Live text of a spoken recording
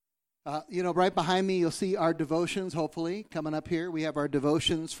Right behind me, you'll see our devotions, hopefully, coming up here. We have our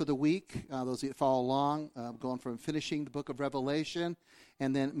devotions for the week. Those that follow along, going from finishing the book of Revelation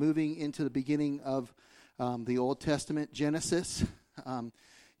and then moving into the beginning of the Old Testament, Genesis.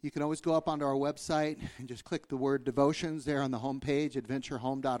 You can always go up onto our website and just click the word devotions there on the home page,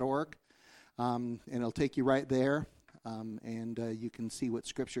 adventurehome.org, and it'll take you right there. And you can see what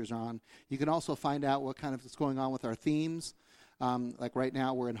scriptures are on. You can also find out what kind of is going on with our themes. Like right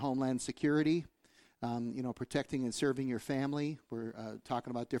now, we're in Homeland Security, protecting and serving your family. We're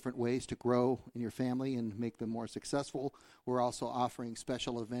talking about different ways to grow in your family and make them more successful. We're also offering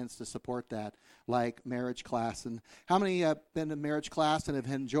special events to support that, like marriage class. And how many have been to marriage class and have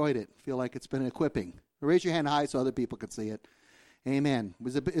enjoyed it? Feel like it's been equipping? Raise your hand high so other people can see it. Amen.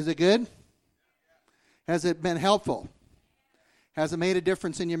 Is it good? Has it been helpful? Has it made a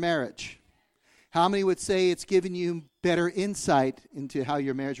difference in your marriage? How many would say it's given you better insight into how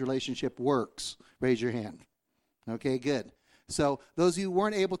your marriage relationship works? Raise your hand. Okay, good. So those of you who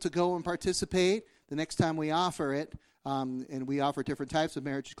weren't able to go and participate, the next time we offer it, and we offer different types of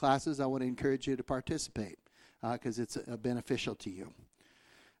marriage classes, I want to encourage you to participate because it's beneficial to you.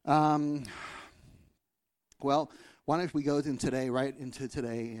 Well, why don't we go right into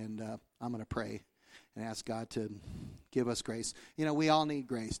today, and I'm going to pray and ask God to give us grace. We all need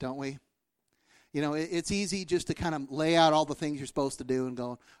grace, don't we? It's easy just to kind of lay out all the things you're supposed to do and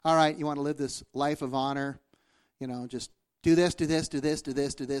go, all right, you want to live this life of honor, just do this, do this, do this, do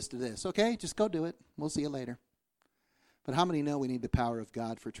this, do this, do this. Okay, just go do it. We'll see you later. But how many know we need the power of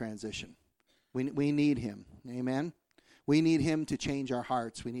God for transition? We need Him. Amen? We need Him to change our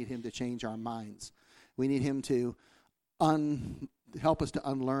hearts. We need Him to change our minds. We need Him to help us to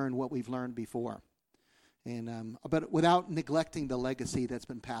unlearn what we've learned before. But without neglecting the legacy that's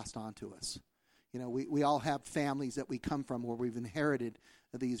been passed on to us. We all have families that we come from where we've inherited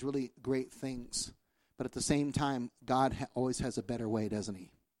these really great things. But at the same time, God always has a better way, doesn't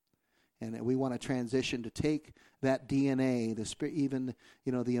He? And we want to transition to take that DNA, the spirit, even,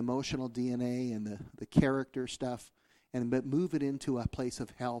 the emotional DNA and the character stuff, and move it into a place of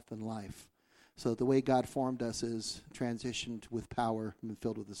health and life. So the way God formed us is transitioned with power and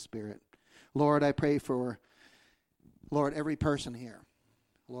filled with the Spirit. Lord, I pray for, every person here.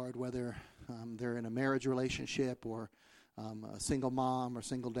 Lord, whether they're in a marriage relationship or a single mom or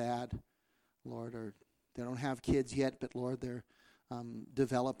single dad, Lord, or they don't have kids yet, but Lord, they're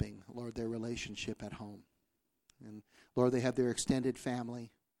developing, Lord, their relationship at home. And Lord, they have their extended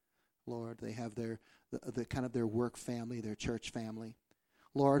family. Lord, they have their kind of their work family, their church family.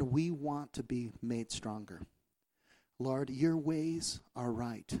 Lord, we want to be made stronger. Lord, your ways are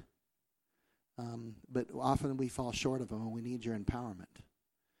right. But often we fall short of them and we need your empowerment.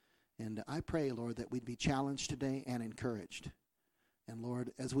 And I pray, Lord, that we'd be challenged today and encouraged. And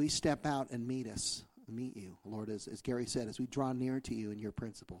Lord, as we step out and meet you, Lord, as Gary said, as we draw near to you and your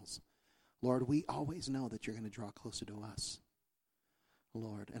principles, Lord, we always know that you're going to draw closer to us,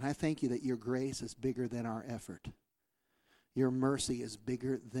 Lord. And I thank you that your grace is bigger than our effort. Your mercy is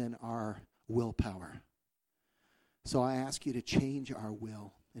bigger than our willpower. So I ask you to change our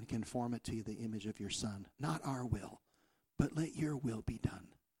will and conform it to the image of your Son. Not our will, but let your will be done,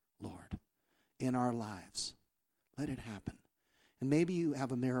 Lord, in our lives. Let it happen. And maybe you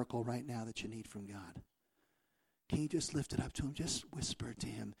have a miracle right now that you need from God. Can you just lift it up to him? Just whisper to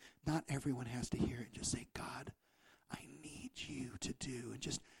him. Not everyone has to hear it. Just say, God, I need you to do. And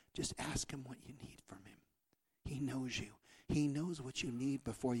just ask him what you need from him. He knows you. He knows what you need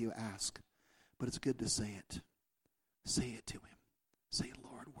before you ask. But it's good to say it. Say it to him. Say,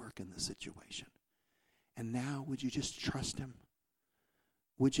 Lord, work in this situation. And now, would you just trust him?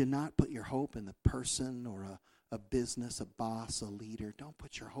 Would you not put your hope in the person or a business, a boss, a leader? Don't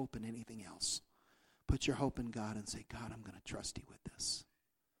put your hope in anything else. Put your hope in God and say, God, I'm going to trust you with this.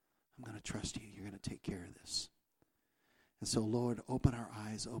 I'm going to trust you. You're going to take care of this. And so, Lord, open our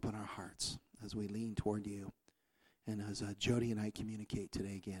eyes, open our hearts as we lean toward you. And as Jody and I communicate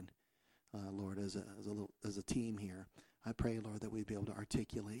today again, Lord, as a team here, I pray, Lord, that we'd be able to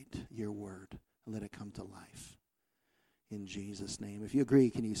articulate your word and let it come to life. In Jesus' name. If you agree,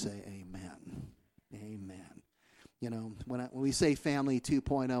 can you say amen? Amen. When we say family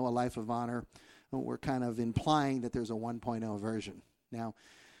 2.0, a life of honor, we're kind of implying that there's a 1.0 version. Now,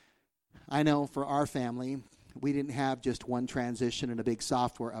 I know for our family, we didn't have just one transition and a big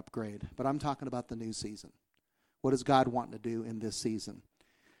software upgrade, but I'm talking about the new season. What does God want to do in this season?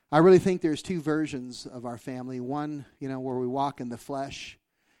 I really think there's two versions of our family. One, where we walk in the flesh,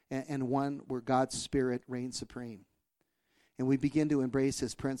 and one where God's Spirit reigns supreme. And we begin to embrace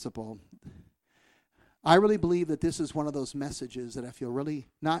his principle. I really believe that this is one of those messages that if you'll really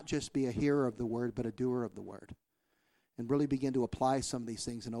not just be a hearer of the word, but a doer of the word, and really begin to apply some of these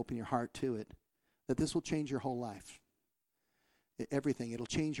things and open your heart to it, that this will change your whole life. Everything. It'll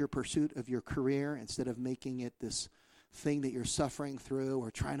change your pursuit of your career. Instead of making it this thing that you're suffering through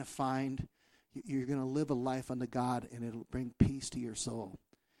or trying to find, you're going to live a life unto God, and it'll bring peace to your soul.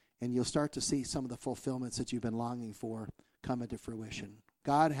 And you'll start to see some of the fulfillments that you've been longing for come into fruition.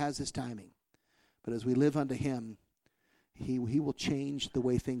 God has his timing. But as we live unto him, he will change the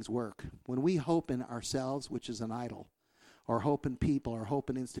way things work. When we hope in ourselves, which is an idol, or hope in people, or hope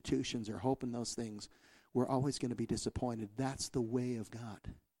in institutions, or hope in those things, we're always going to be disappointed. That's the way of God.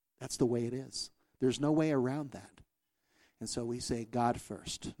 That's the way it is. There's no way around that. And so we say God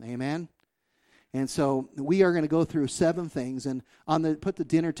first. Amen? And so we are going to go through 7 things. And put the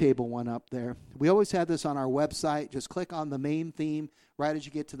dinner table one up there. We always have this on our website. Just click on the main theme. Right as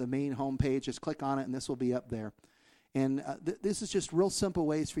you get to the main homepage, just click on it, and this will be up there. And this is just real simple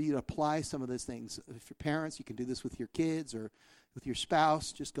ways for you to apply some of these things. If you're parents, you can do this with your kids or with your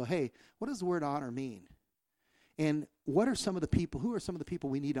spouse. Just go, hey, what does the word honor mean? And who are some of the people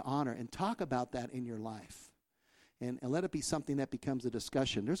we need to honor? And talk about that in your life. And let it be something that becomes a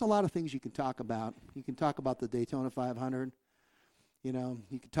discussion. There's a lot of things you can talk about. You can talk about the Daytona 500. You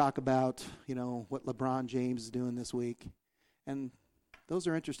can talk about, what LeBron James is doing this week. And those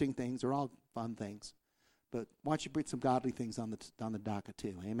are interesting things. They're all fun things. But why don't you bring some godly things on the docket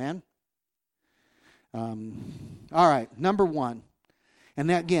too? Amen? All right, number 1. And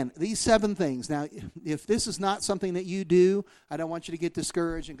now, again, these 7 things. Now, if this is not something that you do, I don't want you to get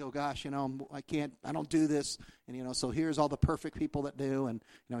discouraged and go, gosh, I don't do this. And, so here's all the perfect people that do, and,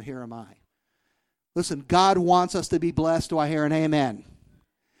 here am I. Listen, God wants us to be blessed. Do I hear an amen?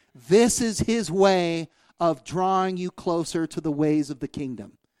 This is his way of drawing you closer to the ways of the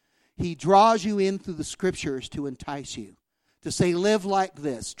kingdom. He draws you in through the scriptures to entice you. To say, live like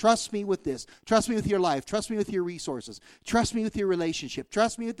this. Trust me with this. Trust me with your life. Trust me with your resources. Trust me with your relationship.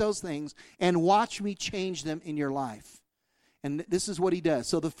 Trust me with those things. And watch me change them in your life. And this is what he does.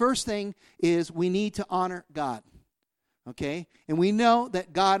 So the first thing is we need to honor God. Okay? And we know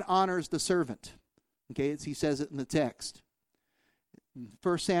that God honors the servant. Okay? He says it in the text.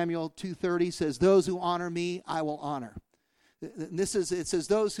 1 Samuel 2:30 says, those who honor me, I will honor. It says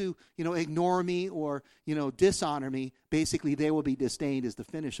those who, ignore me or, dishonor me, basically they will be disdained is the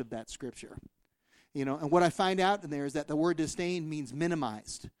finish of that scripture. And what I find out in there is that the word disdain means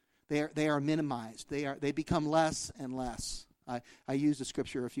minimized. They are minimized. They become less and less. I used a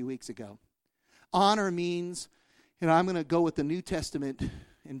scripture a few weeks ago. Honor means, I'm going to go with the New Testament,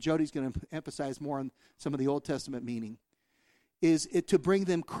 and Jody's going to emphasize more on some of the Old Testament meaning, is it to bring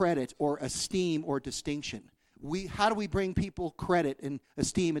them credit or esteem or distinction. How do we bring people credit and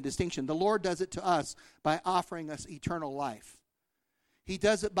esteem and distinction? The Lord does it to us by offering us eternal life. He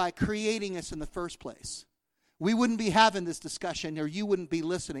does it by creating us in the first place. We wouldn't be having this discussion, or you wouldn't be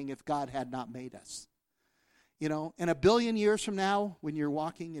listening if God had not made us. In 1 billion years from now, when you're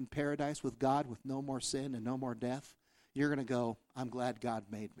walking in paradise with God with no more sin and no more death, you're going to go, I'm glad God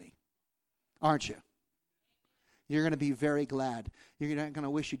made me. Aren't you? You're going to be very glad. You're not going to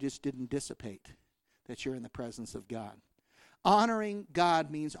wish you just didn't dissipate, that you're in the presence of God. Honoring God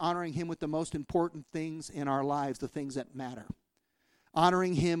means honoring him with the most important things in our lives, the things that matter.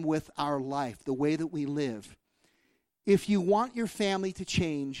 Honoring him with our life, the way that we live. If you want your family to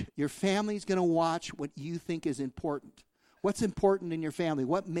change, your family's going to watch what you think is important. What's important in your family?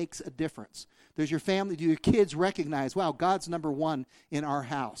 What makes a difference? Do your kids recognize, wow, God's number 1 in our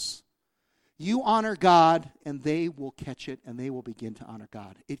house? You honor God, and they will catch it, and they will begin to honor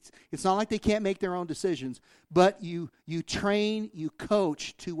God. It's not like they can't make their own decisions, but you train, you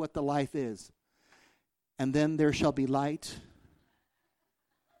coach to what the life is. And then there shall be light,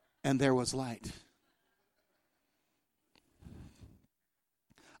 and there was light.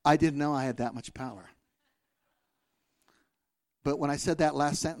 I didn't know I had that much power. But when I said that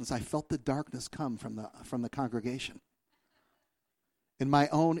last sentence, I felt the darkness come from the congregation. In my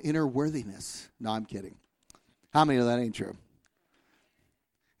own inner worthiness. No, I'm kidding. How many of that ain't true?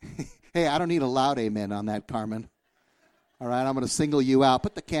 Hey, I don't need a loud amen on that, Carmen. All right, I'm going to single you out.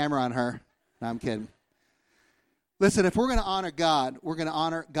 Put the camera on her. No, I'm kidding. Listen, if we're going to honor God, we're going to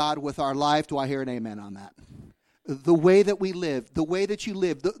honor God with our life. Do I hear an amen on that? The way that we live, the way that you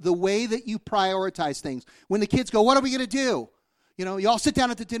live, the way that you prioritize things. When the kids go, what are we going to do? You all sit down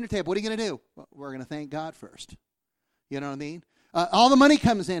at the dinner table. What are you going to do? Well, we're going to thank God first. You know what I mean? All the money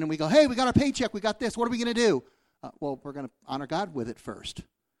comes in and we go, hey, we got our paycheck, we got this, what are we going to do? Well, we're going to honor God with it first.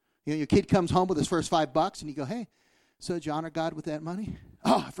 Your kid comes home with his first $5 and you go, hey, so did you honor God with that money?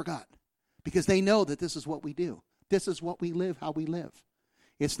 Oh, I forgot. because they know that this is what we do. This is what we live, how we live.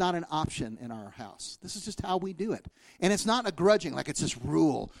 It's not an option in our house. This is just how we do it. And it's not a grudging, like it's this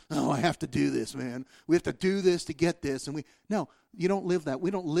rule. Oh, I have to do this, man. We have to do this to get this. No, you don't live that.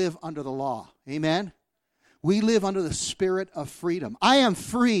 We don't live under the law. Amen? We live under the spirit of freedom. I am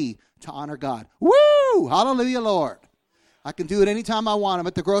free to honor God. Woo! Hallelujah, Lord. I can do it anytime I want. I'm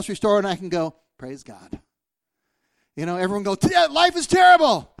at the grocery store and I can go, praise God. Everyone goes, yeah, life is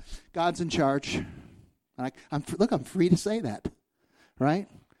terrible. God's in charge. And I'm free to say that. Right?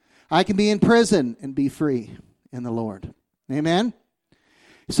 I can be in prison and be free in the Lord. Amen?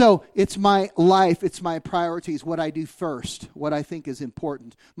 So it's my life, it's my priorities, what I do first, what I think is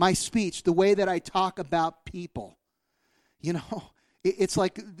important. My speech, the way that I talk about people. It's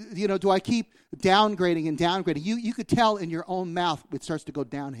like, do I keep downgrading and downgrading? You could tell in your own mouth it starts to go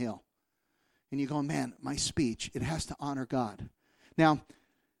downhill. And you go, man, my speech, it has to honor God. Now,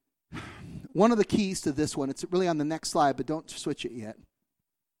 one of the keys to this one, it's really on the next slide, but don't switch it yet,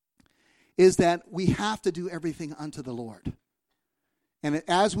 is that we have to do everything unto the Lord. And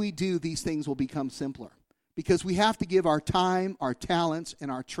as we do, these things will become simpler. Because we have to give our time, our talents, and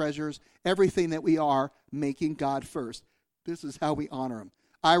our treasures, everything that we are, making God first. This is how we honor Him.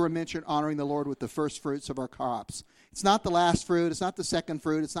 Ira mentioned honoring the Lord with the first fruits of our crops. It's not the last fruit. It's not the second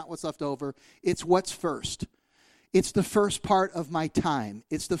fruit. It's not what's left over. It's what's first. It's the first part of my time.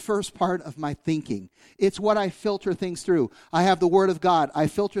 It's the first part of my thinking. It's what I filter things through. I have the Word of God. I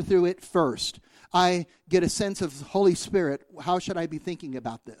filter through it first. I get a sense of the Holy Spirit. How should I be thinking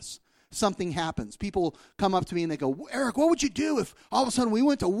about this? Something happens. People come up to me and they go, Eric, what would you do if all of a sudden we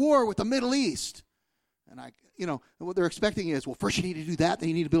went to war with the Middle East? And what they're expecting is, well, first you need to do that. Then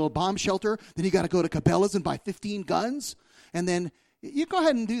you need to build a bomb shelter. Then you got to go to Cabela's and buy 15 guns. And then you go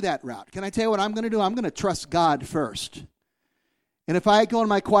ahead and do that route. Can I tell you what I'm going to do? I'm going to trust God first. And if I go in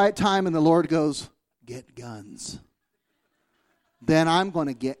my quiet time and the Lord goes, get guns, then I'm going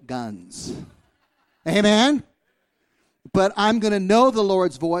to get guns. Amen? But I'm going to know the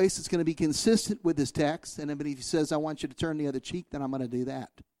Lord's voice. It's going to be consistent with His text. And if He says, I want you to turn the other cheek, then I'm going to do that.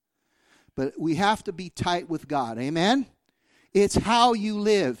 But we have to be tight with God. Amen? It's how you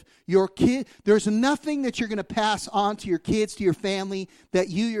live. Your kid, there's nothing that you're going to pass on to your kids, to your family, that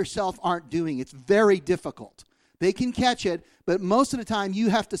you yourself aren't doing. It's very difficult. They can catch it, but most of the time you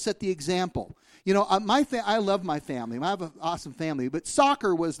have to set the example. I love my family. I have an awesome family, but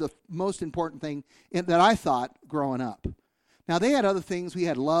soccer was the most important thing that I thought growing up. Now, they had other things. We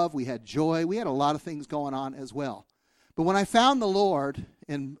had love. We had joy. We had a lot of things going on as well. But when I found the Lord,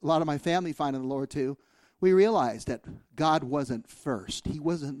 and a lot of my family finding the Lord too, we realized that God wasn't first. He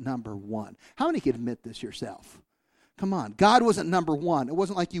wasn't number one. How many can admit this yourself? Come on. God wasn't number one. It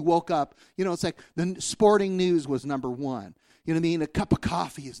wasn't like you woke up. It's like the sporting news was number one. You know what I mean? A cup of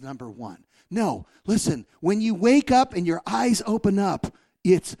coffee is number one. No. Listen, when you wake up and your eyes open up,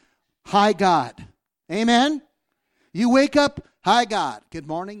 it's, hi, God. Amen? You wake up, hi, God. Good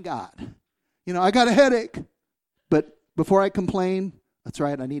morning, God. I got a headache. But before I complain, that's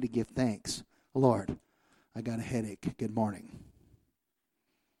right, I need to give thanks. Lord, I got a headache. Good morning.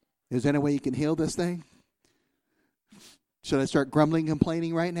 Is there any way you can heal this thing? Should I start grumbling,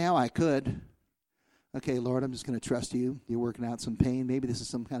 complaining right now? I could. Okay, Lord, I'm just going to trust you. You're working out some pain. Maybe this is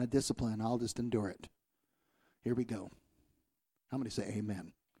some kind of discipline. I'll just endure it. Here we go. How many say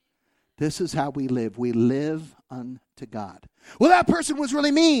amen? This is how we live. We live unto God. Well, that person was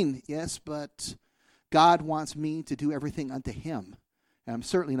really mean. Yes, but God wants me to do everything unto Him. And I'm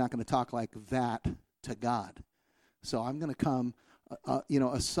certainly not going to talk like that to God. So I'm going to come,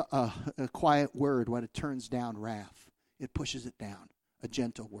 a quiet word when it turns down wrath. It pushes it down. A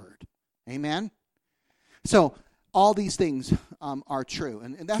gentle word. Amen? So all these things are true.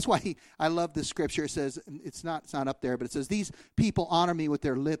 And that's why I love this scripture. It says, it's not up there, but it says, these people honor me with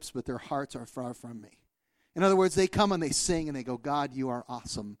their lips, but their hearts are far from me. In other words, they come and they sing and they go, God, you are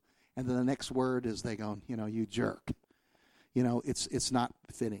awesome. And then the next word is they go, you jerk. It's not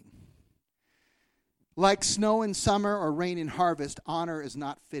fitting. Like snow in summer or rain in harvest, honor is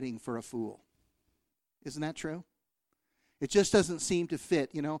not fitting for a fool. Isn't that true? It just doesn't seem to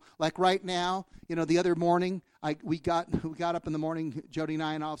fit, Like right now, the other morning, we got up in the morning, Jody and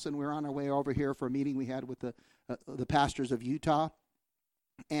I, and all of a sudden we were on our way over here for a meeting we had with the pastors of Utah.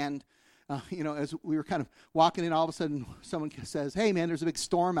 And, as we were kind of walking in, all of a sudden someone says, hey, man, there's a big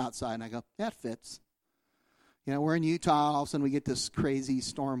storm outside. And I go, that fits. We're in Utah. All of a sudden we get this crazy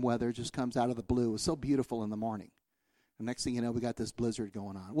storm weather just comes out of the blue. It's so beautiful in the morning. The next thing you know, we got this blizzard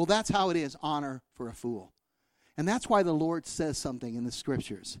going on. Well, that's how it is, honor for a fool. And that's why the Lord says something in the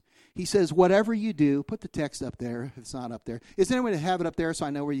scriptures. He says, whatever you do, put the text up there if it's not up there. Is there any way to have it up there so I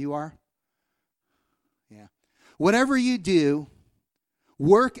know where you are? Yeah. Whatever you do,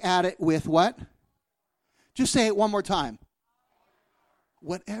 work at it with what? Just say it one more time.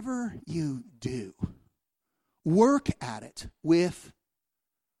 Whatever you do, work at it with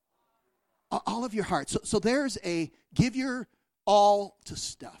all of your heart. So there's give your all to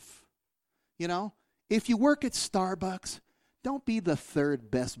stuff. You know, if you work at Starbucks, don't be the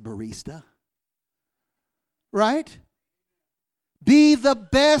third best barista. Right? Be the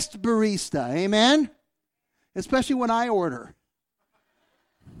best barista. Amen? Especially when I order.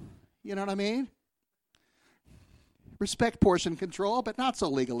 You know what I mean? Respect portion control, but not so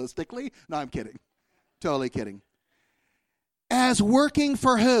legalistically. No, I'm kidding. Totally kidding. As working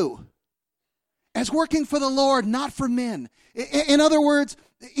for who? As working for the Lord, not for men. In other words,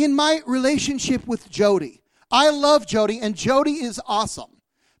 in my relationship with Jody, I love Jody, and Jody is awesome.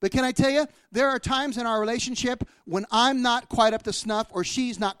 But can I tell you, there are times in our relationship when I'm not quite up to snuff or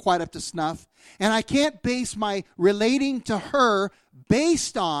she's not quite up to snuff, and I can't base my relating to her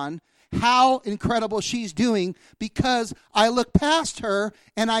based on how incredible she's doing, because I look past her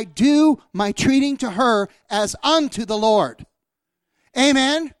and I do my treating to her as unto the Lord.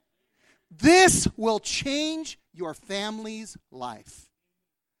 Amen? This will change your family's life.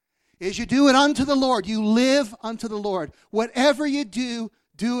 As you do it unto the Lord, you live unto the Lord. Whatever you do,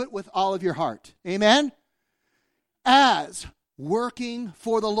 do it with all of your heart. Amen? As working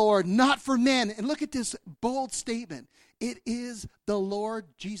for the Lord, not for men. And look at this bold statement. It is the Lord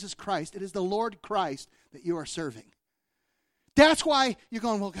Jesus Christ. It is the Lord Christ that you are serving. That's why you're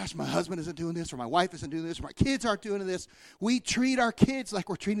going, well, gosh, my husband isn't doing this, or my wife isn't doing this, or my kids aren't doing this. We treat our kids like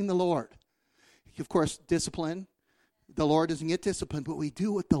we're treating the Lord. Of course, discipline. The Lord doesn't get disciplined, but we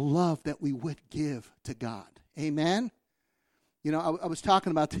do with the love that we would give to God. Amen? You know, I was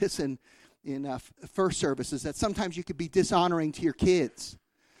talking about this in first services, that sometimes you could be dishonoring to your kids.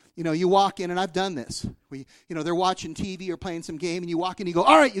 You know, you walk in, and I've done this. They're watching TV or playing some game, and you walk in and you go,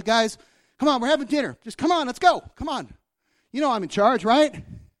 all right, you guys, come on, we're having dinner. Just come on, let's go. Come on. You know I'm in charge, right?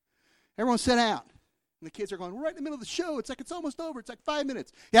 Everyone sit down. And the kids are going, we're right in the middle of the show. It's like it's almost over. It's like 5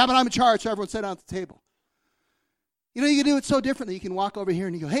 minutes. Yeah, but I'm in charge, so everyone sit down at the table. You know, you can do it so differently. You can walk over here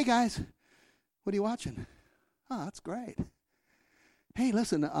and you go, hey, guys, what are you watching? Oh, that's great. Hey,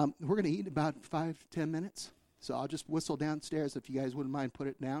 listen, we're going to eat in about 5-10 minutes. So I'll just whistle downstairs if you guys wouldn't mind, put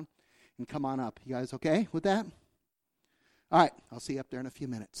it down and come on up. You guys okay with that? All right, I'll see you up there in a few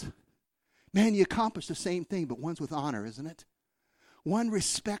minutes. Man, you accomplish the same thing, but one's with honor, isn't it? One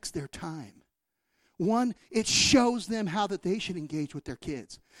respects their time. One, it shows them how that they should engage with their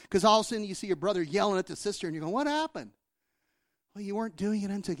kids. Because all of a sudden you see your brother yelling at the sister and you're going, what happened? Well, you weren't doing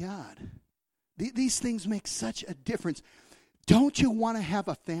it unto God. These things make such a difference. Don't you want to have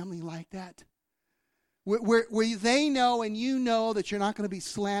a family like that? Where they know and you know that you're not going to be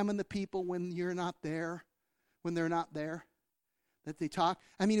slamming the people when you're not there, when they're not there, that they talk.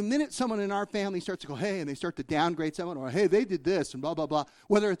 I mean, the minute someone in our family starts to go, hey, and they start to downgrade someone, or hey, they did this, and blah, blah, blah,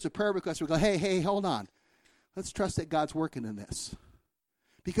 whether it's a prayer request, we go, hey, hold on. Let's trust that God's working in this.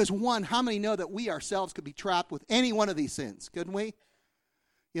 Because one, how many know that we ourselves could be trapped with any one of these sins? Couldn't we?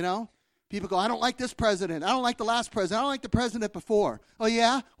 You know? People go, I don't like this president. I don't like the last president. I don't like the president before. Oh,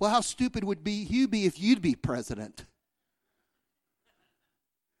 yeah? Well, how stupid would you be if you'd be president?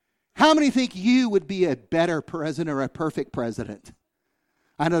 How many think you would be a better president or a perfect president?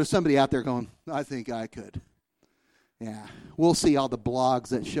 I know there's somebody out there going, I think I could. Yeah, we'll see all the blogs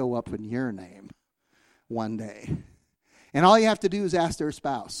that show up in your name one day. And all you have to do is ask their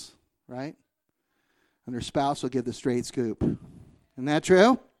spouse, right? And their spouse will give the straight scoop. Isn't that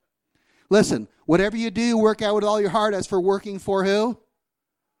true? Listen, whatever you do, work out with all your heart as for working for who?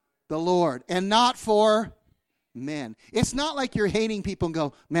 The Lord. And not for men. It's not like you're hating people and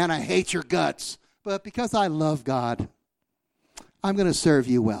go, man, I hate your guts. But because I love God, I'm going to serve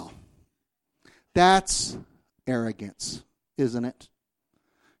you well. That's arrogance, isn't it?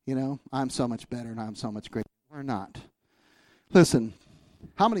 You know, I'm so much better and I'm so much greater. We're not. Listen,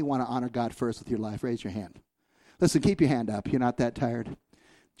 how many want to honor God first with your life? Raise your hand. Listen, keep your hand up. You're not that tired.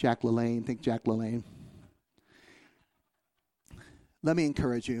 Jack LaLanne, think Jack LaLanne. Let me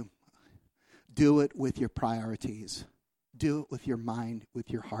encourage you. Do it with your priorities. Do it with your mind, with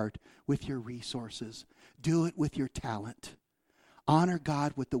your heart, with your resources. Do it with your talent. Honor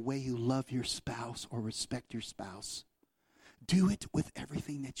God with the way you love your spouse or respect your spouse. Do it with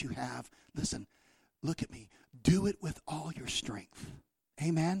everything that you have. Listen, look at me. Do it with all your strength.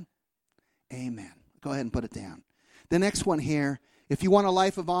 Amen? Amen. Go ahead and put it down. The next one here, if you want a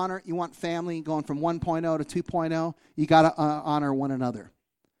life of honor, you want family going from 1.0 to 2.0, you got to honor one another.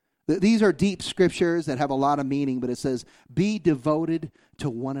 These are deep scriptures that have a lot of meaning, but it says, be devoted to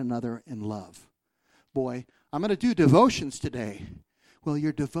one another in love. boy, I'm going to do devotions today. Well,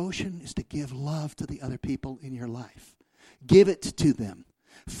 your devotion is to give love to the other people in your life. Give it to them.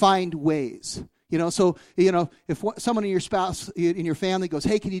 Find ways. So, if someone in your spouse, in your family goes,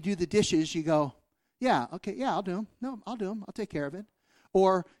 hey, can you do the dishes? You go, yeah, okay, yeah, I'll do them. No, I'll do them. I'll take care of it.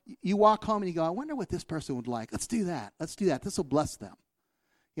 Or you walk home and you go, I wonder what this person would like. Let's do that. This will bless them.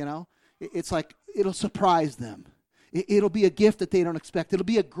 It's like it'll surprise them. It'll be a gift that they don't expect. It'll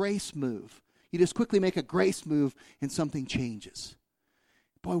be a grace move. You just quickly make a grace move and something changes.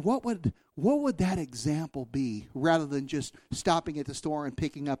 Boy, what would that example be rather than just stopping at the store and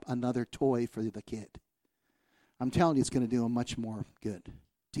picking up another toy for the kid? I'm telling you, it's going to do them much more good,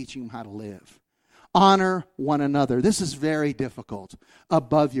 teaching them how to live. Honor one another. This is very difficult.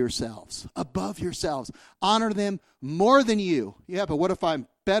 Above yourselves. Above yourselves. Honor them more than you. Yeah, but what if I'm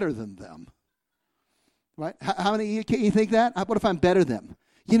better than them? Right? How many of you can you think that? What if I'm better than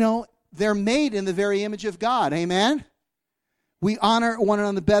them? They're made in the very image of God. Amen? We honor one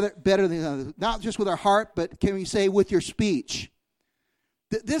another better than others. Not just with our heart, but can we say with your speech?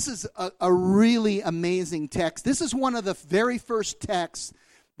 This is a really amazing text. This is one of the very first texts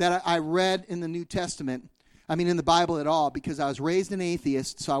that I read in the New Testament. I mean, in the Bible at all, because I was raised an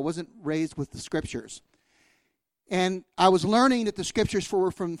atheist, so I wasn't raised with the Scriptures. And I was learning that the Scriptures were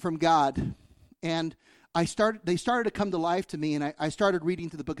from God. And they started to come to life to me, and I started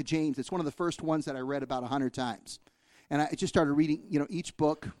reading through the book of James. It's one of the first ones that I read about 100 times. And I just started reading, each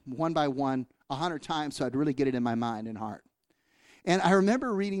book one by one 100 times so I'd really get it in my mind and heart. And I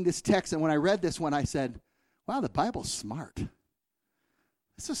remember reading this text, and when I read this one, I said, wow, the Bible's smart.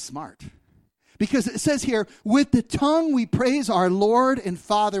 This is smart. Because it says here, with the tongue we praise our Lord and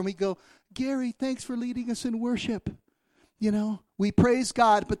Father. And we go, Gary, thanks for leading us in worship. We praise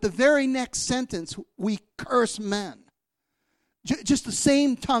God. But the very next sentence, we curse men. Just the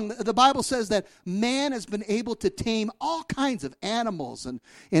same tongue. The Bible says that man has been able to tame all kinds of animals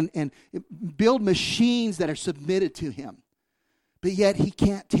and build machines that are submitted to him. But yet he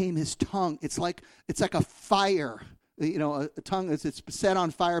can't tame his tongue. It's like a fire. A tongue that's set on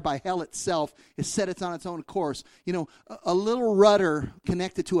fire by hell itself is set it's on its own course. A little rudder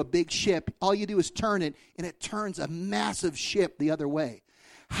connected to a big ship, all you do is turn it, and it turns a massive ship the other way.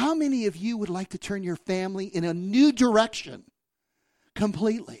 How many of you would like to turn your family in a new direction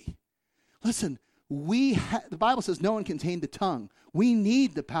completely? Listen, the Bible says no one can tame the tongue. We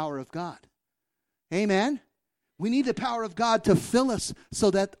need the power of God. Amen? We need the power of God to fill us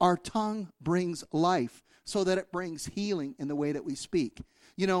so that our tongue brings life, so that it brings healing in the way that we speak.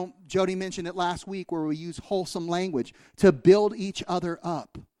 Jody mentioned it last week where we use wholesome language to build each other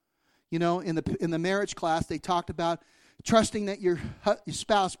up. In the marriage class, they talked about trusting that your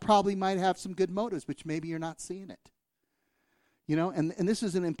spouse probably might have some good motives, but maybe you're not seeing it. And this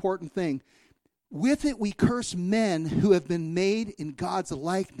is an important thing. With it, we curse men who have been made in God's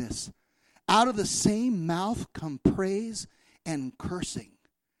likeness. Out of the same mouth come praise and cursing.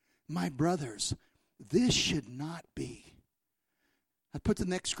 My brothers, this should not be. I put the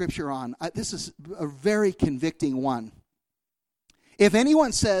next scripture on. This is a very convicting one. If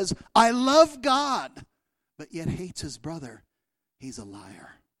anyone says, I love God, but yet hates his brother, he's a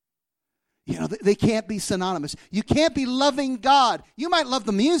liar. They can't be synonymous. You can't be loving God. You might love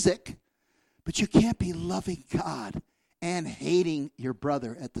the music, but you can't be loving God and hating your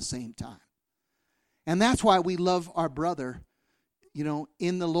brother at the same time. And that's why we love our brother,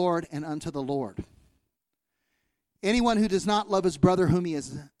 in the Lord and unto the Lord. Anyone who does not love his brother whom he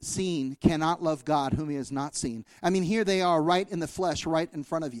has seen cannot love God whom he has not seen. I mean, here they are right in the flesh, right in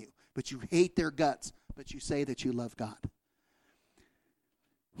front of you. But you hate their guts, but you say that you love God.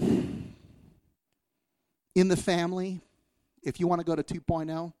 In the family, if you want to go to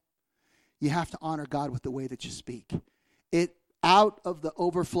 2.0, you have to honor God with the way that you speak. Out of the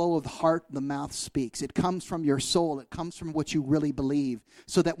overflow of the heart, the mouth speaks. It comes from your soul. It comes from what you really believe.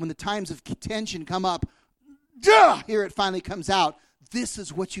 So that when the times of tension come up, here it finally comes out. This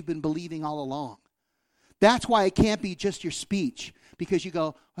is what you've been believing all along. That's why it can't be just your speech. Because you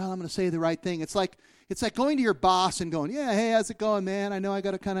go, well, I'm going to say the right thing. It's like going to your boss and going, yeah, hey, how's it going, man? I know I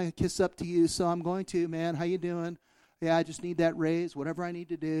got to kind of kiss up to you, so I'm going to, man. How you doing? Yeah, I just need that raise, whatever I need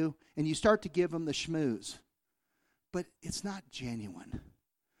to do. And you start to give them the schmooze. But it's not genuine.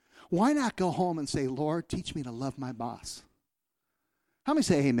 Why not go home and say, Lord, teach me to love my boss? How many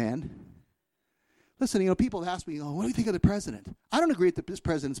say amen? Listen, people ask me, what do you think of the president? I don't agree with this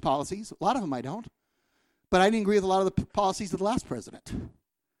president's policies. A lot of them I don't. But I didn't agree with a lot of the policies of the last president,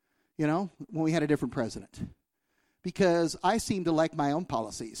 when we had a different president. Because I seem to like my own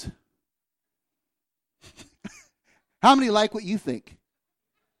policies. How many like what you think?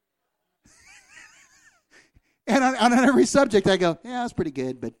 And on every subject, I go, yeah, that's pretty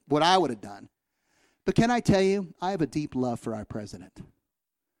good, but what I would have done. But can I tell you, I have a deep love for our president.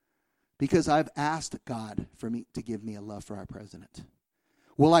 Because I've asked God for me to give me a love for our president.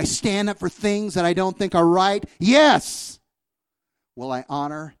 Will I stand up for things that I don't think are right? Yes. Will I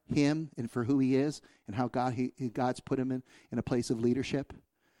honor him and for who he is and how God's put him in a place of leadership?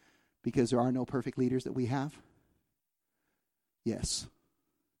 Because there are no perfect leaders that we have? Yes.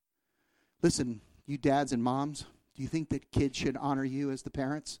 Listen, you dads and moms, do you think that kids should honor you as the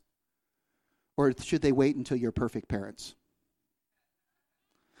parents? Or should they wait until you're perfect parents?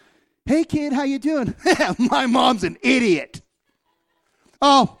 Hey, kid, how you doing? My mom's an idiot.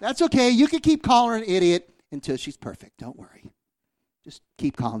 Oh, that's okay. You can keep calling her an idiot until she's perfect. Don't worry. Just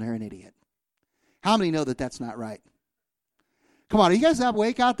keep calling her an idiot. How many know that that's not right? Come on, are you guys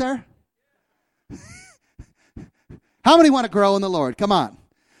awake out there? How many want to grow in the Lord? Come on.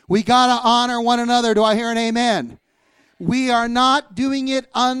 We got to honor one another. Do I hear an amen? We are not doing it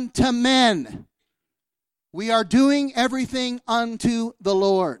unto men. We are doing everything unto the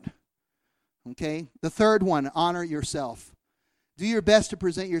Lord. Okay? The third one, honor yourself. Do your best to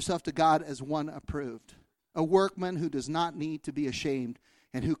present yourself to God as one approved. A workman who does not need to be ashamed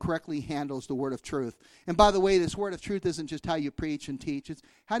and who correctly handles the word of truth. And by the way, this word of truth isn't just how you preach and teach. It's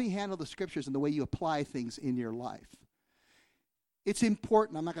how do you handle the scriptures and the way you apply things in your life. It's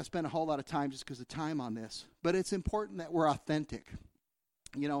important. I'm not going to spend a whole lot of time just because of time on this. But it's important that we're authentic.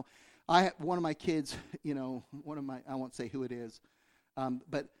 You know, one of my kids, I won't say who it is,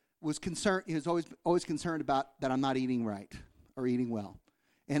 but was concerned. He was always concerned about that I'm not eating right or eating well.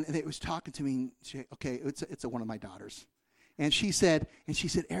 And it was talking to me. It's one of my daughters. And she said,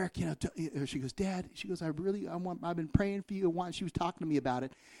 Eric, she goes, Dad, she goes, I've been praying for you. She was talking to me about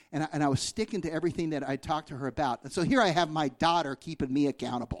it. And I was sticking to everything that I talked to her about. And so here I have my daughter keeping me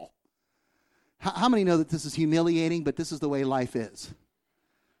accountable. How many know that this is humiliating, but this is the way life is?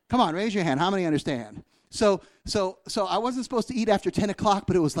 Come on, raise your hand. How many understand? So I wasn't supposed to eat after 10 o'clock,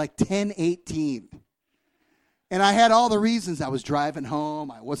 but it was like 10:18. And I had all the reasons. I was driving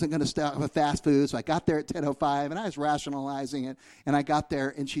home. I wasn't going to stop with fast food. So I got there at 10:05, and I was rationalizing it. And I got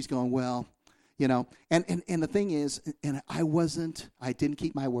there, and she's going, well, And the thing is, and I didn't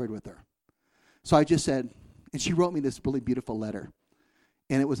keep my word with her. So I just said, and she wrote me this really beautiful letter.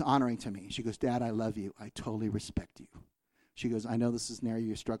 And it was honoring to me. She goes, Dad, I love you. I totally respect you. She goes, I know this is an area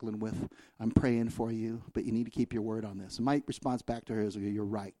you're struggling with. I'm praying for you, but you need to keep your word on this. And my response back to her is, you're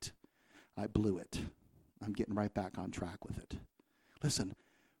right. I blew it. I'm getting right back on track with it. Listen,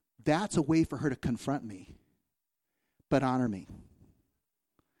 that's a way for her to confront me, but honor me.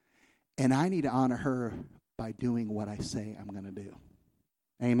 And I need to honor her by doing what I say I'm going to do.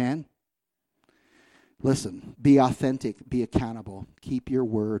 Amen? Listen, be authentic, be accountable, keep your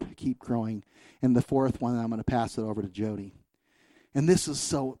word, keep growing. And the fourth one, I'm going to pass it over to Jody. And this is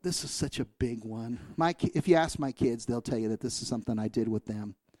such a big one. If you ask my kids, they'll tell you that this is something I did with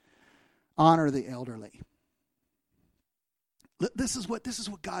them. Honor the elderly. This is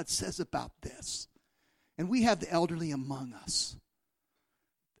what God says about this. And we have the elderly among us.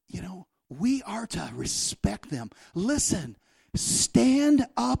 We are to respect them. Listen, stand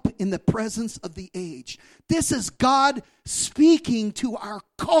up in the presence of the aged. This is God speaking to our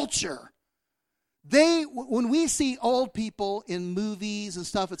culture. When we see old people in movies and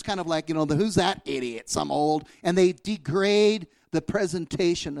stuff, it's kind of like, who's that idiot, some old, and they degrade the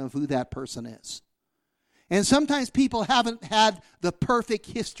presentation of who that person is. And sometimes people haven't had the perfect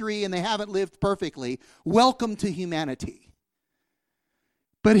history and they haven't lived perfectly. Welcome to humanity.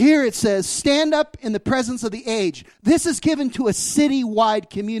 But here it says, stand up in the presence of the aged. This is given to a city-wide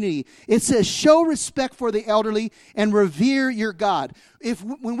community. It says, show respect for the elderly and revere your God.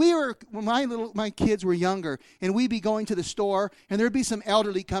 When my kids were younger, and we'd be going to the store, and there'd be some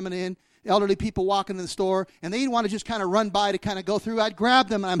elderly coming in, elderly people walking in the store, and they'd want to just kind of run by to kind of go through. I'd grab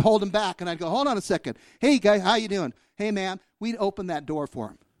them, and I'd hold them back, and I'd go, hold on a second. Hey, guy, how you doing? Hey, ma'am. We'd open that door for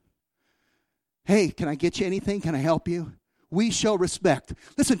them. Hey, can I get you anything? Can I help you? We show respect.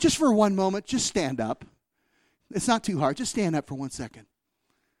 Listen, just for one moment, just stand up. It's not too hard. Just stand up for 1 second.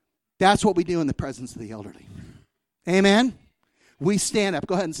 That's what we do in the presence of the elderly. Amen? We stand up.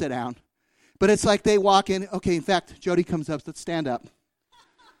 Go ahead and sit down. But it's like they walk in. Okay, in fact, Jody comes up. Let's stand up.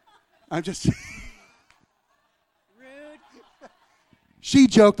 I'm just... Rude. She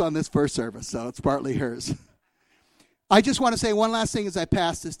joked on this first service, so it's partly hers. I just want to say one last thing as I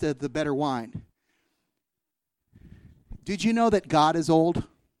pass this to the better wine. Did you know that God is old?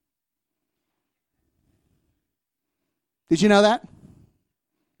 Did you know that?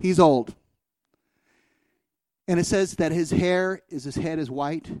 He's old. And it says that his head is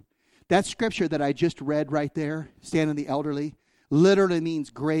white. That scripture that I just read right there, stand in the elderly, literally means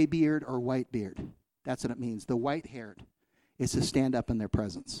gray beard or white beard. That's what it means. The white-haired is to stand up in their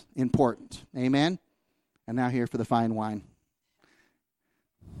presence. Important. Amen? And now here for the fine wine.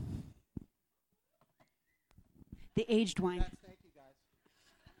 The aged wine. Yes, thank you,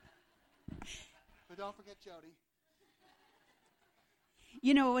 guys. But don't forget Jody.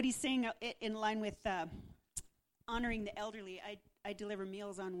 You know what he's saying in line with honoring the elderly. I deliver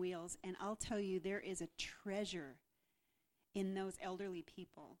Meals on Wheels, and I'll tell you, there is a treasure in those elderly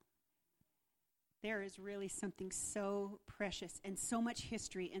people. There is really something so precious and so much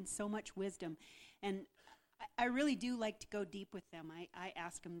history and so much wisdom. And I really do like to go deep with them. I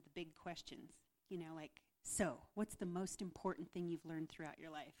ask them the big questions, like, so what's the most important thing you've learned throughout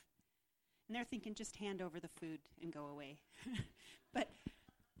your life? And they're thinking, just hand over the food and go away. But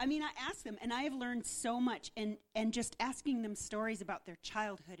I ask them, and I have learned so much, and just asking them stories about their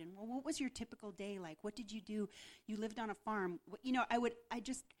childhood, and what was your typical day like? What did you do? You lived on a farm. I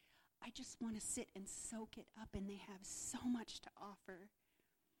just want to sit and soak it up, and they have so much to offer.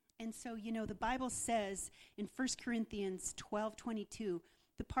 And so, the Bible says in 1 Corinthians 12:22,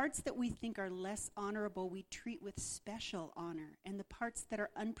 the parts that we think are less honorable, we treat with special honor, and the parts that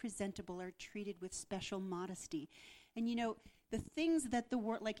are unpresentable are treated with special modesty. And the things that the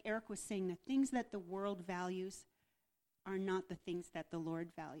world, like Eric was saying, the things that the world values are not the things that the Lord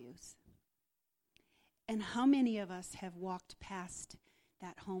values. And how many of us have walked past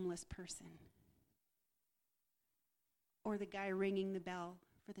that homeless person? Or the guy ringing the bell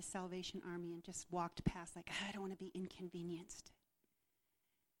for the Salvation Army and just walked past like, I don't want to be inconvenienced.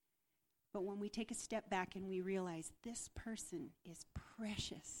 But when we take a step back and we realize this person is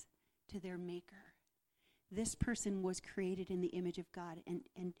precious to their Maker, this person was created in the image of God,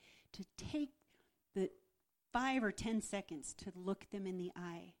 and to take the 5 or 10 seconds to look them in the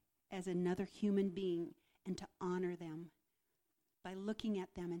eye as another human being and to honor them by looking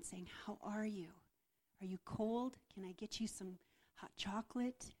at them and saying, how are you? Are you cold? Can I get you some hot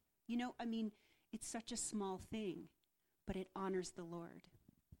chocolate? It's such a small thing, but it honors the Lord.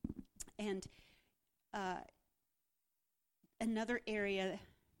 And another area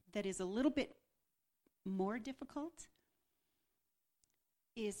that is a little bit more difficult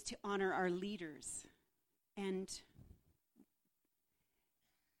is to honor our leaders. And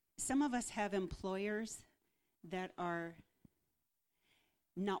some of us have employers that are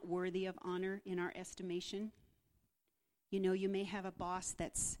not worthy of honor in our estimation. You may have a boss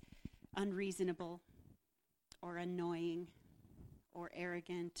that's unreasonable or annoying or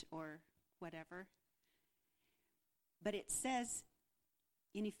arrogant or whatever. But it says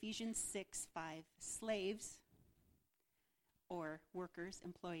in Ephesians 6:5, slaves or workers,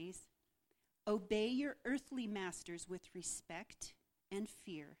 employees, obey your earthly masters with respect and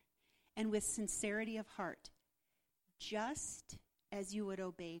fear and with sincerity of heart, just as you would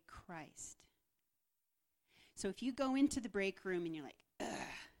obey Christ. So if you go into the break room and you're like, ugh,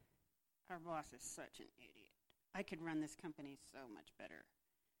 our boss is such an idiot. I could run this company so much better.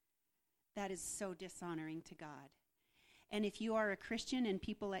 That is so dishonoring to God. And if you are a Christian and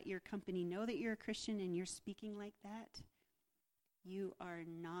people at your company know that you're a Christian and you're speaking like that, you are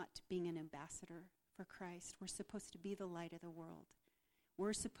not being an ambassador for Christ. We're supposed to be the light of the world.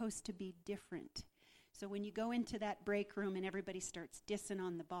 We're supposed to be different. So when you go into that break room and everybody starts dissing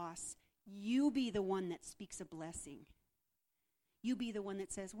on the boss, you be the one that speaks a blessing. You be the one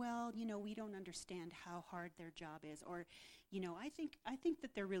that says, well, we don't understand how hard their job is. Or, I think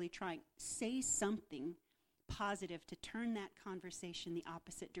that they're really trying. Say something positive to turn that conversation the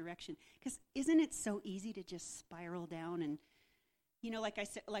opposite direction. Because isn't it so easy to just spiral down and, like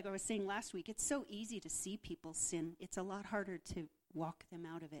I was saying last week, it's so easy to see people sin. It's a lot harder to walk them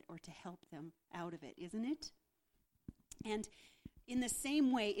out of it or to help them out of it, isn't it? And in the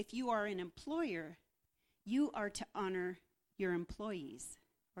same way, if you are an employer, you are to honor your employees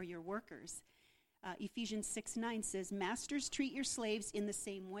or your workers. Ephesians 6:9 says, masters, treat your slaves in the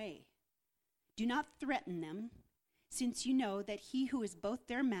same way. Do not threaten them, since you know that he who is both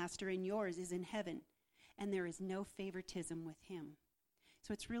their master and yours is in heaven, and there is no favoritism with him.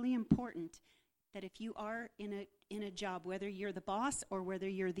 So it's really important that if you are in a job, whether you're the boss or whether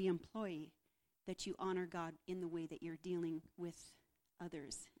you're the employee, that you honor God in the way that you're dealing with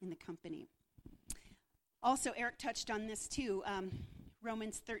others in the company. Also, Eric touched on this too.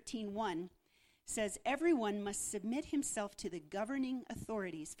 Romans 13:1 says, everyone must submit himself to the governing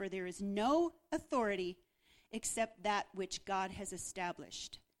authorities, for there is no authority except that which God has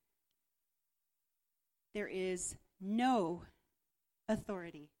established. There is no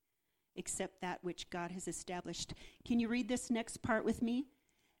authority except that which God has established. Can you read this next part with me?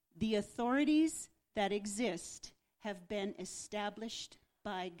 The authorities that exist have been established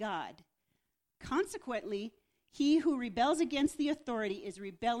by God. Consequently, he who rebels against the authority is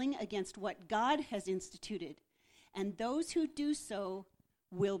rebelling against what God has instituted, and those who do so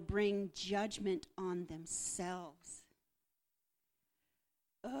will bring judgment on themselves.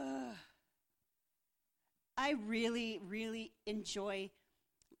 I really, really enjoy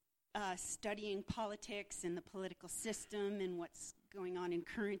studying politics and the political system and what's going on in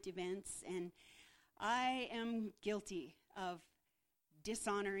current events, and I am guilty of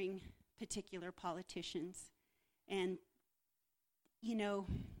dishonoring particular politicians. And, you know,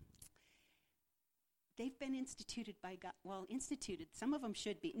 they've been instituted by God. Well, instituted. Some of them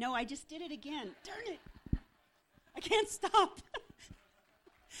should be. No, I just did it again. Darn it. I can't stop.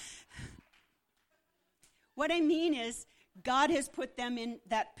 What I mean is, God has put them in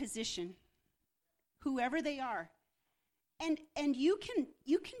that position, whoever they are. And you can,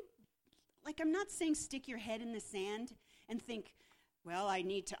 like, I'm not saying stick your head in the sand and think, well, I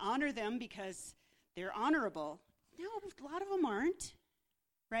need to honor them because they're honorable. No, a lot of them aren't,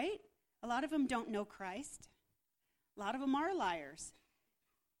 right? A lot of them don't know Christ. A lot of them are liars.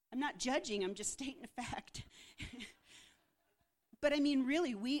 I'm not judging, I'm just stating a fact. But I mean,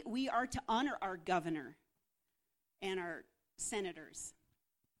 really, we are to honor our governor and our senators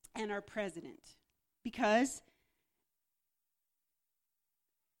and our president, because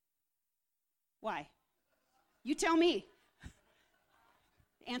why? You tell me.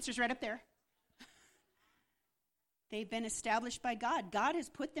 The answer's right up there. They've been established by God. God has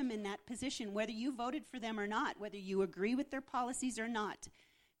put them in that position, whether you voted for them or not, whether you agree with their policies or not.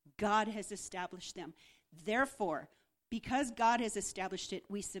 God has established them. Therefore, because God has established it,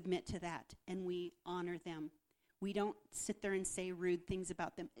 we submit to that and we honor them. We don't sit there and say rude things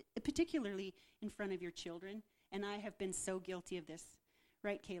about them, particularly in front of your children. And I have been so guilty of this.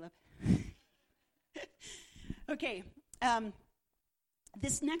 Right, Caleb? Okay.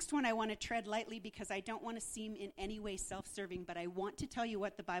 This next one I want to tread lightly because I don't want to seem in any way self-serving, but I want to tell you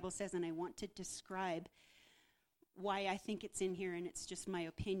what the Bible says, and I want to describe why I think it's in here, and it's just my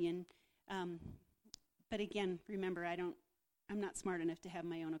opinion. But again, remember, I'm not smart enough to have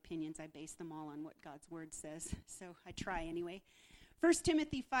my own opinions. I base them all on what God's word says, so I try anyway. 1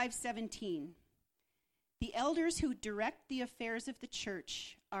 Timothy 5:17. The elders who direct the affairs of the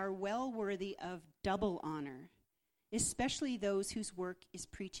church are well worthy of double honor, especially those whose work is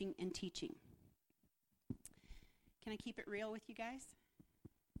preaching and teaching. Can I keep it real with you guys?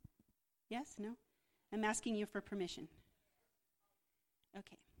 Yes? No? I'm asking you for permission.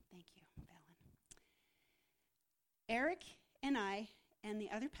 Okay, thank you, Valen. Eric and I and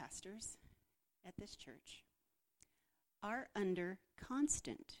the other pastors at this church are under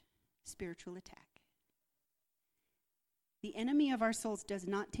constant spiritual attack. The enemy of our souls does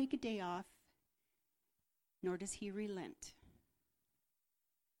not take a day off, nor does he relent.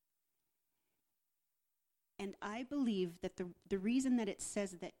 And I believe that the reason that it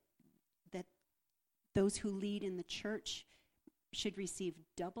says that those who lead in the church should receive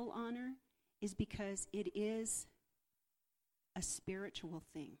double honor is because it is a spiritual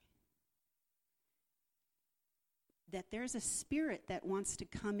thing. That there's a spirit that wants to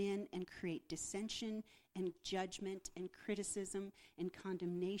come in and create dissension and judgment and criticism and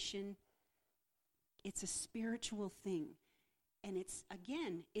condemnation. It's a spiritual thing. And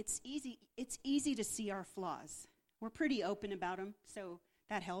it's easy to see our flaws. We're pretty open about them, so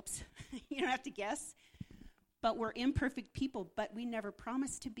that helps. You don't have to guess. But we're imperfect people, but we never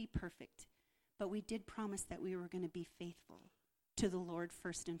promised to be perfect. But we did promise that we were going to be faithful to the Lord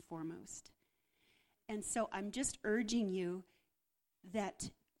first and foremost. And so I'm just urging you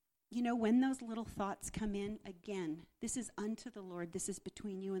that, when those little thoughts come in, again, this is unto the Lord. This is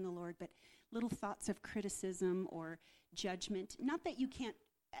between you and the Lord, but little thoughts of criticism or judgment. Not that you can't,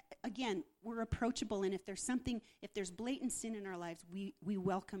 again, we're approachable, and if there's blatant sin in our lives, we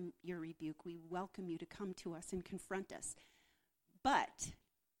welcome your rebuke. We welcome you to come to us and confront us. But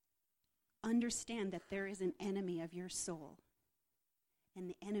understand that there is an enemy of your soul, and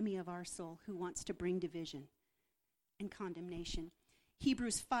the enemy of our soul who wants to bring division and condemnation.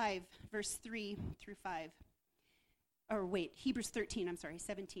 Hebrews 5, verse 3 through 5. Hebrews 13,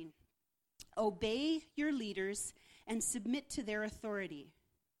 17. Obey your leaders and submit to their authority.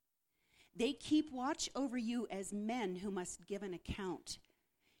 They keep watch over you as men who must give an account.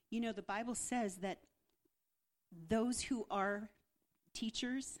 The Bible says that those who are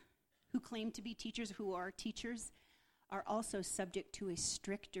teachers, who claim to be teachers, who are teachers, are also subject to a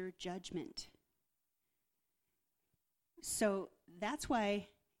stricter judgment. So that's why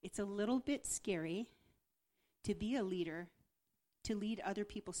it's a little bit scary to be a leader to lead other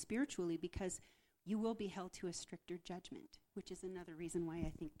people spiritually, because you will be held to a stricter judgment, which is another reason why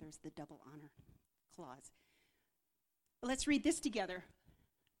I think there's the double honor clause. Let's read this together.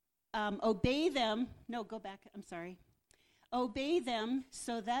 Obey them. No, go back. I'm sorry. Obey them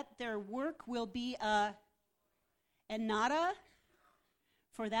so that their work will be a and not a,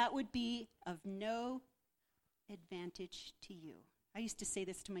 for that would be of no advantage to you. I used to say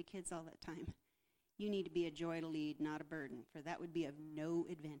this to my kids all the time. You need to be a joy to lead, not a burden, for that would be of no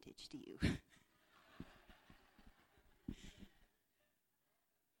advantage to you.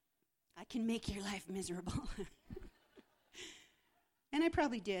 I can make your life miserable. And I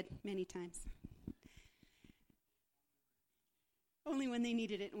probably did many times. Only when they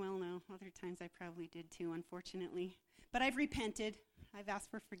needed it. Well, no, other times I probably did too, unfortunately. But I've repented. I've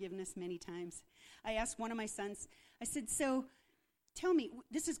asked for forgiveness many times. I asked one of my sons, I said, so tell me,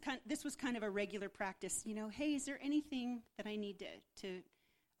 this was kind of a regular practice, hey, is there anything that I need to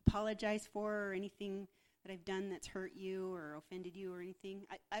apologize for, or anything that I've done that's hurt you or offended you or anything?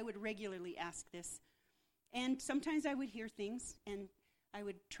 I would regularly ask this. And sometimes I would hear things, and I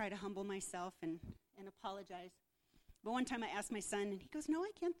would try to humble myself and apologize. But one time I asked my son, and he goes, no, I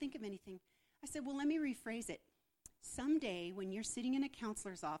can't think of anything. I said, well, let me rephrase it. Someday when you're sitting in a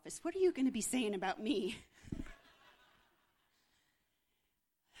counselor's office, what are you going to be saying about me?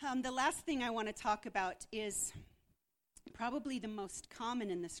 The last thing I want to talk about is probably the most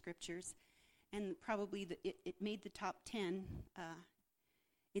common in the scriptures, and probably it made the top 10.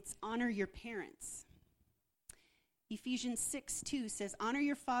 It's honor your parents. Ephesians 6:2 says, honor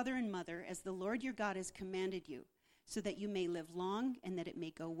your father and mother as the Lord your God has commanded you, so that you may live long and that it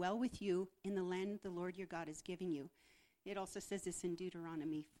may go well with you in the land the Lord your God is giving you. It also says this in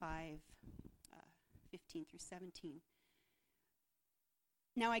Deuteronomy 5:15 through 17.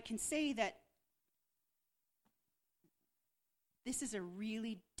 Now I can say that this is a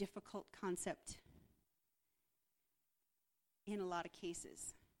really difficult concept in a lot of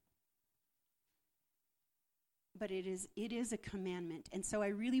cases. But it is a commandment. And so I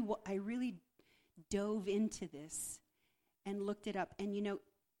really dove into this and looked it up. And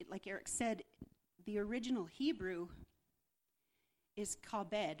like Eric said, the original Hebrew is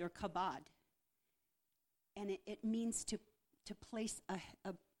kabed or kabad. And it means to place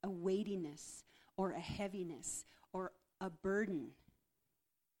a weightiness or a heaviness or a burden.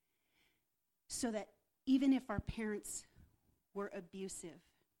 So that even if our parents were abusive,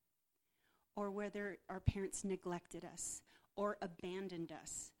 or whether our parents neglected us, or abandoned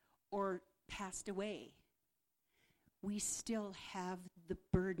us, or passed away, we still have the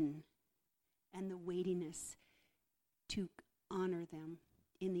burden and the weightiness to honor them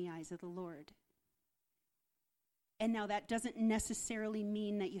in the eyes of the Lord. And now that doesn't necessarily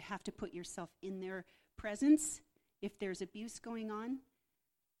mean that you have to put yourself in their presence if there's abuse going on.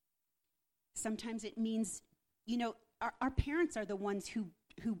 Sometimes it means, our parents are the ones who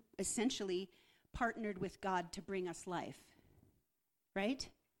essentially partnered with God to bring us life, right?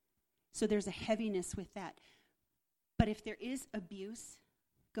 So there's a heaviness with that. But if there is abuse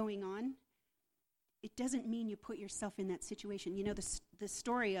going on, it doesn't mean you put yourself in that situation. The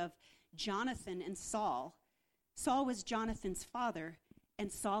story of Jonathan and Saul. Saul was Jonathan's father,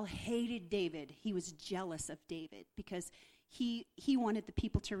 and Saul hated David. He was jealous of David because he wanted the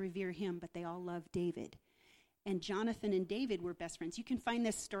people to revere him, but they all loved David. And Jonathan and David were best friends. You can find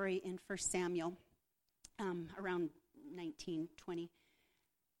this story in 1 Samuel around 19:20.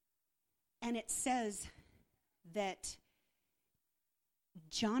 And it says that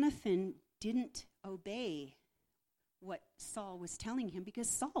Jonathan didn't obey what Saul was telling him because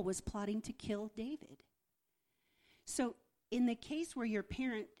Saul was plotting to kill David. So in the case where your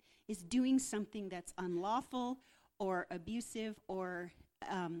parent is doing something that's unlawful or abusive or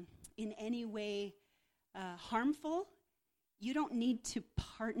in any way harmful, you don't need to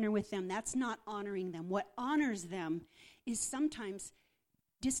partner with them. That's not honoring them. What honors them is sometimes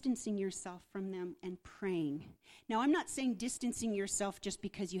distancing yourself from them and praying. Now, I'm not saying distancing yourself just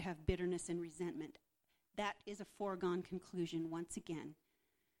because you have bitterness and resentment. That is a foregone conclusion, once again.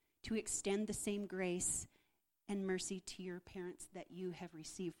 To extend the same grace and mercy to your parents that you have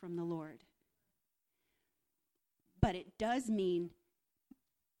received from the Lord. But it does mean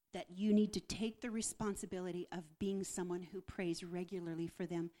that you need to take the responsibility of being someone who prays regularly for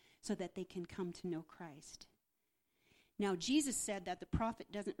them so that they can come to know Christ. Now, Jesus said that the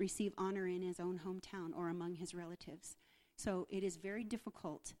prophet doesn't receive honor in his own hometown or among his relatives. So it is very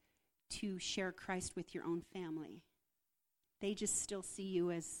difficult to share Christ with your own family. They just still see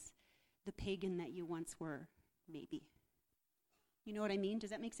you as the pagan that you once were, maybe. You know what I mean? Does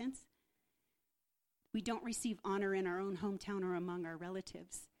that make sense? We don't receive honor in our own hometown or among our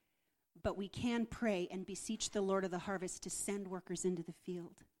relatives. But we can pray and beseech the Lord of the harvest to send workers into the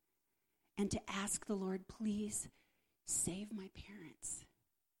field and to ask the Lord, please save my parents.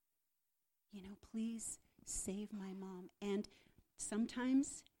 Please save my mom. And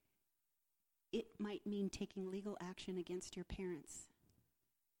sometimes it might mean taking legal action against your parents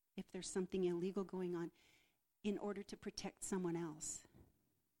if there's something illegal going on in order to protect someone else.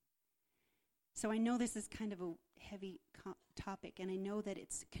 So I know this is kind of a heavy topic, and I know that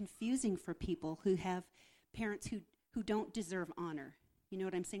it's confusing for people who have parents who don't deserve honor. You know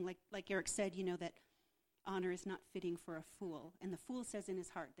what I'm saying? Like Eric said, that honor is not fitting for a fool. And the fool says in his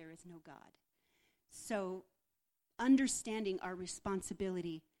heart, there is no God. So understanding our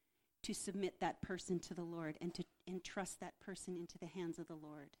responsibility to submit that person to the Lord and to entrust that person into the hands of the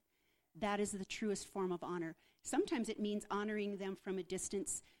Lord. That is the truest form of honor. Sometimes it means honoring them from a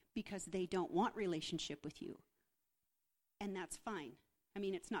distance because they don't want relationship with you. And that's fine. I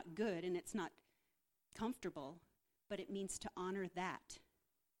mean, it's not good and it's not comfortable, but it means to honor that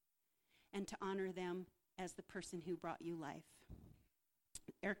and to honor them as the person who brought you life.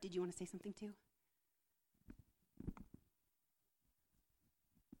 Eric, did you want to say something too?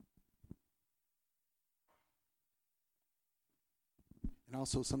 And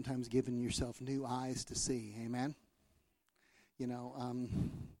also sometimes giving yourself new eyes to see. Amen?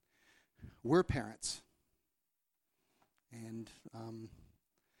 We're parents. And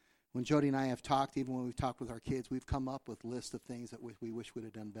when Jody and I have talked, even when we've talked with our kids, we've come up with lists of things that we wish we'd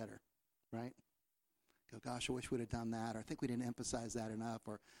have done better, right? Go, gosh, I wish we'd have done that, or I think we didn't emphasize that enough,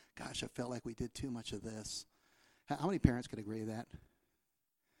 or gosh, I felt like we did too much of this. How many parents could agree with that?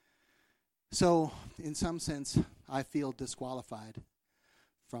 So, in some sense, I feel disqualified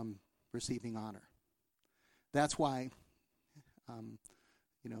from receiving honor. That's why,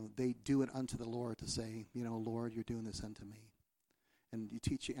 they do it unto the Lord to say, Lord, you're doing this unto me. And you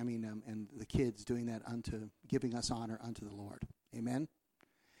teach, and the kids doing that giving us honor unto the Lord. Amen?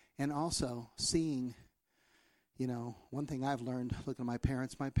 And also seeing, one thing I've learned looking at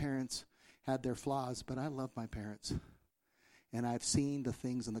my parents had their flaws, but I love my parents. And I've seen the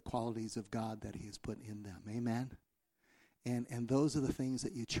things and the qualities of God that he has put in them. Amen? And those are the things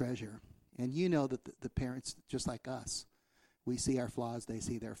that you treasure. And you know that the parents, just like us, we see our flaws, they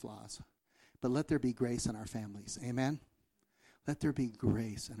see their flaws. But let there be grace in our families. Amen? Let there be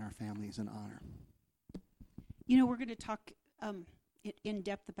grace in our families and honor. We're going to talk in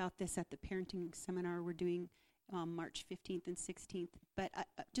depth about this at the parenting seminar we're doing March 15th and 16th. But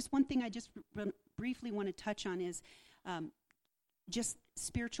just one thing I just briefly want to touch on is just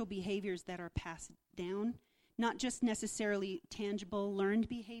spiritual behaviors that are passed down. Not just necessarily tangible learned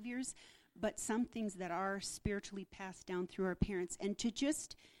behaviors, but some things that are spiritually passed down through our parents. And to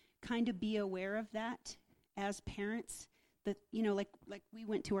just kind of be aware of that as parents, that, like we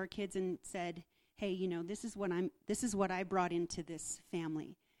went to our kids and said, hey, this is what I brought into this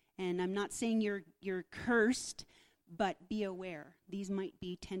family. And I'm not saying you're cursed, but be aware. These might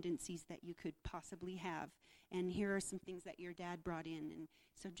be tendencies that you could possibly have. And here are some things that your dad brought in. And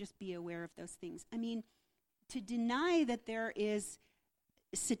so just be aware of those things. I mean, to deny that there is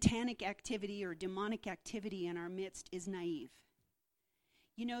satanic activity or demonic activity in our midst is naive.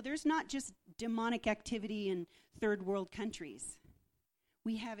 There's not just demonic activity in third world countries.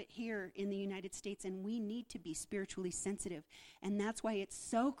 We have it here in the United States, and we need to be spiritually sensitive. And that's why it's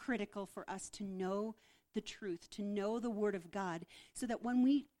so critical for us to know the truth, to know the Word of God, so that when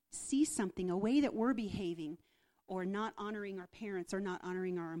we see something, a way that we're behaving, or not honoring our parents, or not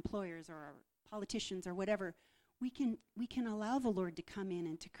honoring our employers, or our politicians, or whatever, we can allow the Lord to come in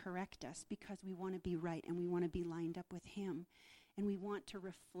and to correct us, because we want to be right and we want to be lined up with him, and we want to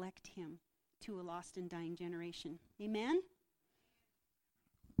reflect him to a lost and dying generation. Amen?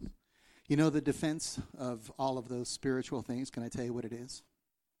 The defense of all of those spiritual things, can I tell you what it is?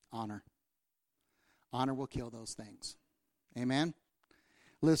 Honor. Honor will kill those things. Amen?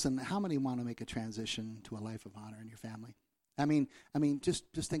 Listen, how many want to make a transition to a life of honor in your family? I mean, just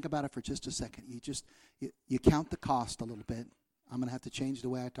think about it for just a second. You count the cost a little bit. I'm going to have to change the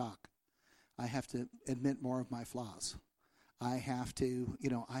way I talk. I have to admit more of my flaws. I have to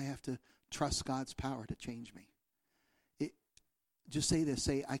trust God's power to change me. Just say this,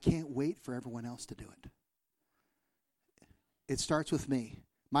 I can't wait for everyone else to do it. It starts with me.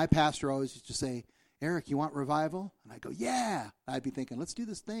 My pastor always used to say, Eric, you want revival? And I go, yeah. I'd be thinking, let's do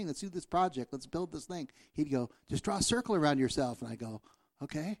this thing. Let's do this project. Let's build this thing. He'd go, just draw a circle around yourself. And I go,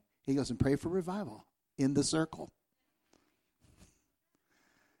 okay. He goes, and pray for revival in the circle.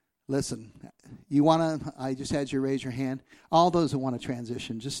 Listen, I just had you raise your hand. All those who want to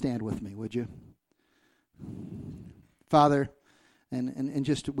transition, just stand with me, would you? Father, and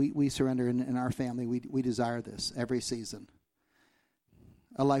just we surrender in our family. We desire this every season.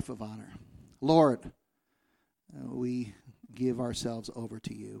 A life of honor. Lord, we give ourselves over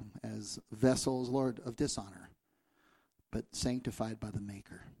to you as vessels, Lord, of dishonor, but sanctified by the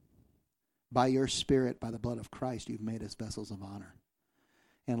Maker. By your Spirit, by the blood of Christ, you've made us vessels of honor.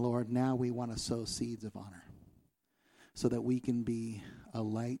 And Lord, now we want to sow seeds of honor so that we can be a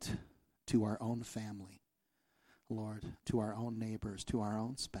light to our own family, Lord, to our own neighbors, to our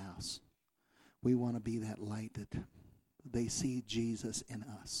own spouse. We want to be that light that they see Jesus in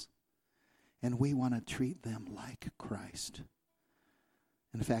us. And we want to treat them like Christ.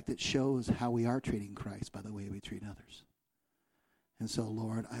 In fact, it shows how we are treating Christ by the way we treat others. And so,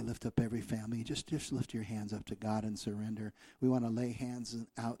 Lord, I lift up every family. Just lift your hands up to God and surrender. We want to lay hands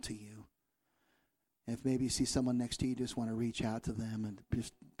out to you. If maybe you see someone next to you, just want to reach out to them and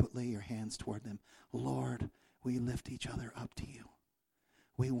just lay your hands toward them. Lord, we lift each other up to you.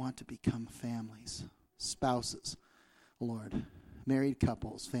 We want to become families, spouses, Lord, married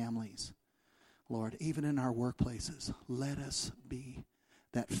couples, families. Lord, even in our workplaces, let us be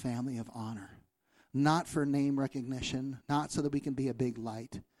that family of honor. Not for name recognition, not so that we can be a big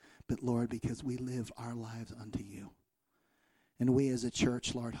light, but, Lord, because we live our lives unto you. And we as a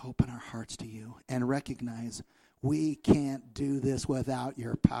church, Lord, open our hearts to you and recognize we can't do this without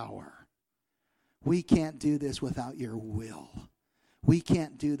your power. We can't do this without your will. We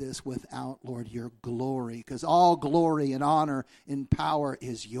can't do this without, Lord, your glory, because all glory and honor and power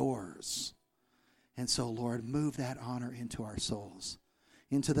is yours. And so, Lord, move that honor into our souls,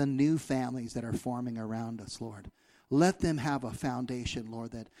 into the new families that are forming around us, Lord. Let them have a foundation,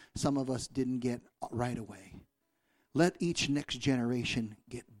 Lord, that some of us didn't get right away. Let each next generation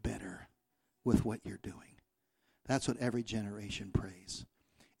get better with what you're doing. That's what every generation prays.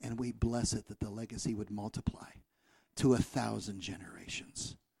 And we bless it that the legacy would multiply to 1,000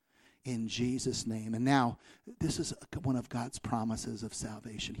 generations. In Jesus' name. And now, this is one of God's promises of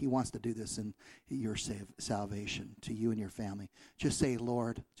salvation. He wants to do this in your salvation to you and your family. Just say,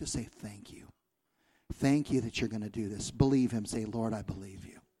 Lord, just say thank you. Thank you that you're going to do this. Believe him. Say, Lord, I believe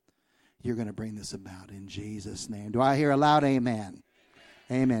you. You're going to bring this about in Jesus' name. Do I hear a loud amen?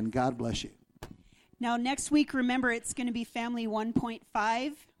 Amen. God bless you. Now, next week, remember, it's going to be Family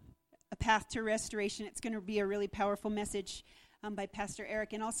 1.5, A Path to Restoration. It's going to be a really powerful message by Pastor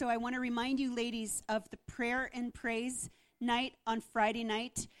Eric. And also, I want to remind you, ladies, of the prayer and praise night on Friday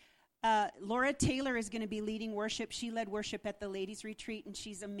night. Laura Taylor is going to be leading worship. She led worship at the ladies' retreat, and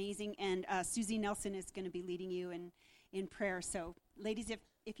she's amazing. And Susie Nelson is going to be leading you in prayer. So, ladies,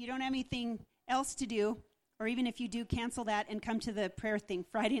 if you don't have anything else to do, or even if you do, cancel that and come to the prayer thing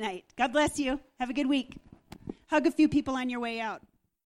Friday night. God bless you. Have a good week. Hug a few people on your way out.